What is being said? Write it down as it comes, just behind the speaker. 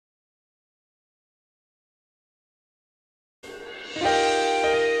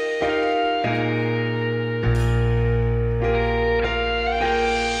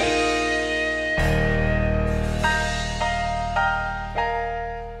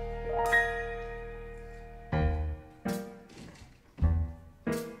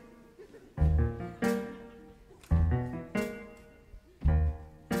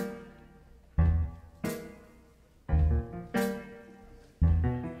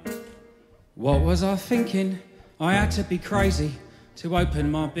What was I thinking? I had to be crazy to open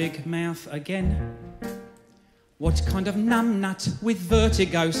my big mouth again. What kind of numbnut with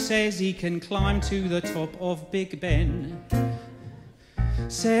vertigo says he can climb to the top of Big Ben?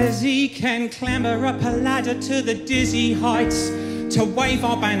 Says he can clamber up a ladder to the dizzy heights to wave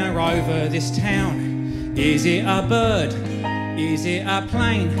our banner over this town. Is it a bird? Is it a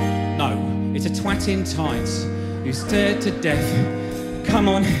plane? No, it's a twat in tights who's scared to death. Come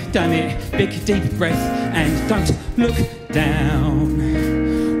on, damn it, big deep breath and don't look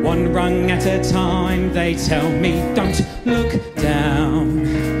down. One rung at a time, they tell me, don't look down.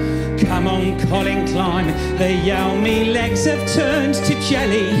 Come on, Colin, climb, they yell me, legs have turned to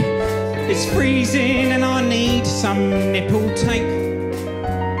jelly. It's freezing and I need some nipple tape.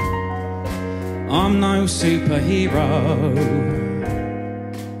 I'm no superhero,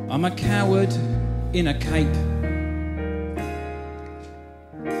 I'm a coward in a cape.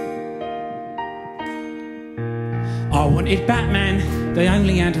 I wanted Batman, they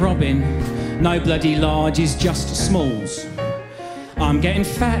only had Robin. No bloody larges, just smalls. I'm getting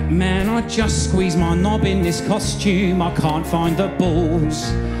fat, man, I just squeeze my knob in this costume. I can't find the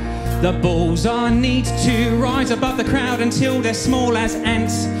balls. The balls I need to rise above the crowd until they're small as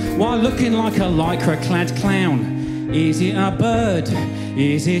ants, while looking like a lycra-clad clown. Is it a bird?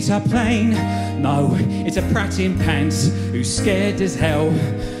 Is it a plane? No, it's a prat in pants who's scared as hell.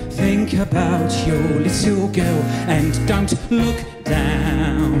 Think about your little girl and don't look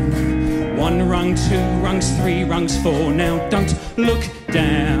down. 1 rung, 2 rungs, 3 rungs, 4. Now don't look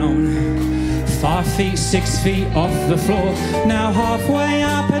down. 5 feet, 6 feet off the floor. Now halfway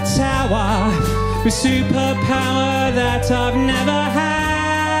up a tower with superpower that I've never had.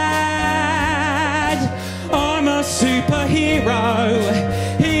 I'm a superhero.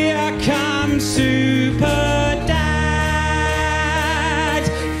 Here comes Super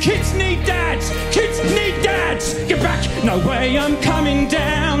Kids need dads! Kids need dads! Get back! No way I'm coming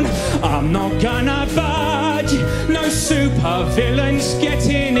down! I'm not gonna budge! No super villains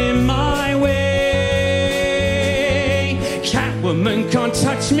getting in my way! Catwoman can't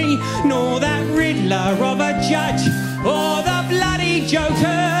touch me, nor that Riddler of a judge, or the bloody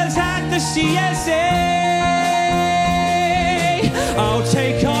jokers at the CSA! I'll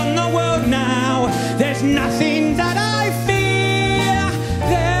take on the world now, there's nothing that I fear.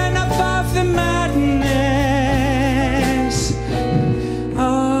 The madness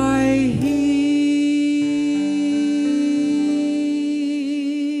I hear.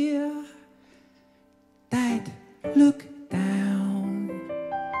 Dad, look down.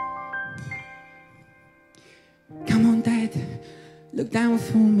 Come on, Dad, look down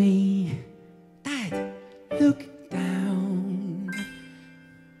for me. Dad, look down.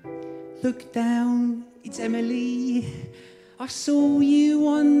 Look down, it's Emily. I saw you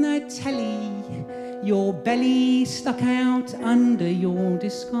on the telly, your belly stuck out under your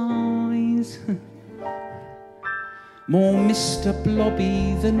disguise. More Mr.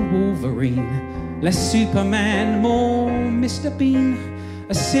 Blobby than Wolverine, less Superman, more Mr. Bean.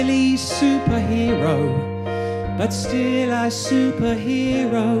 A silly superhero, but still a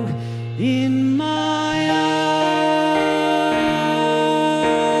superhero in my eyes.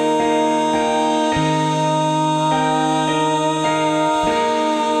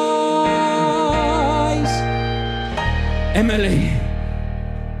 Emily.